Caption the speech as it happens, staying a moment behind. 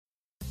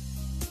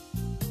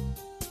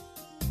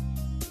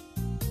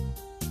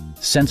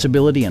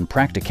Sensibility and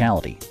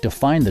practicality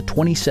define the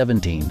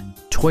 2017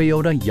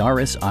 Toyota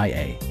Yaris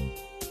IA.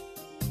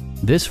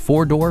 This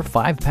four-door,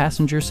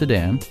 five-passenger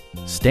sedan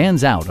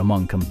stands out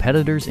among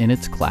competitors in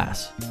its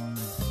class.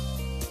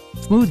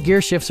 Smooth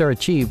gear shifts are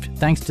achieved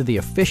thanks to the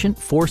efficient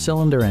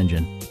four-cylinder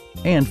engine.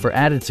 And for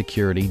added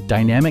security,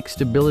 dynamic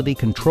stability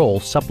control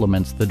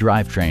supplements the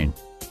drivetrain.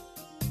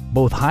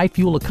 Both high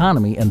fuel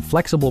economy and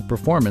flexible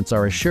performance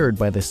are assured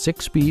by the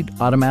six-speed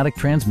automatic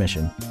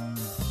transmission.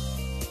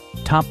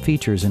 Top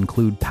features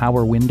include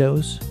power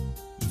windows,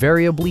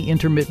 variably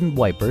intermittent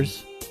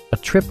wipers, a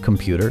trip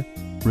computer,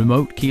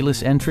 remote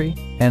keyless entry,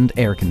 and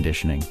air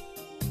conditioning.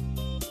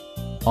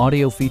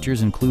 Audio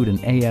features include an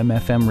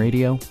AM/FM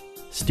radio,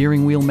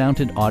 steering wheel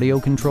mounted audio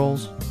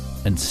controls,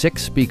 and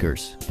 6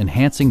 speakers,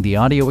 enhancing the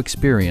audio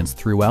experience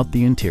throughout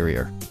the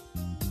interior.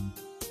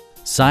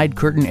 Side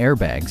curtain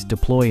airbags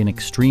deploy in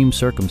extreme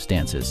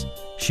circumstances,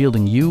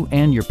 shielding you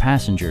and your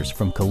passengers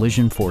from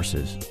collision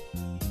forces.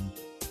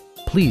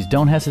 Please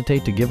don't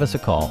hesitate to give us a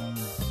call.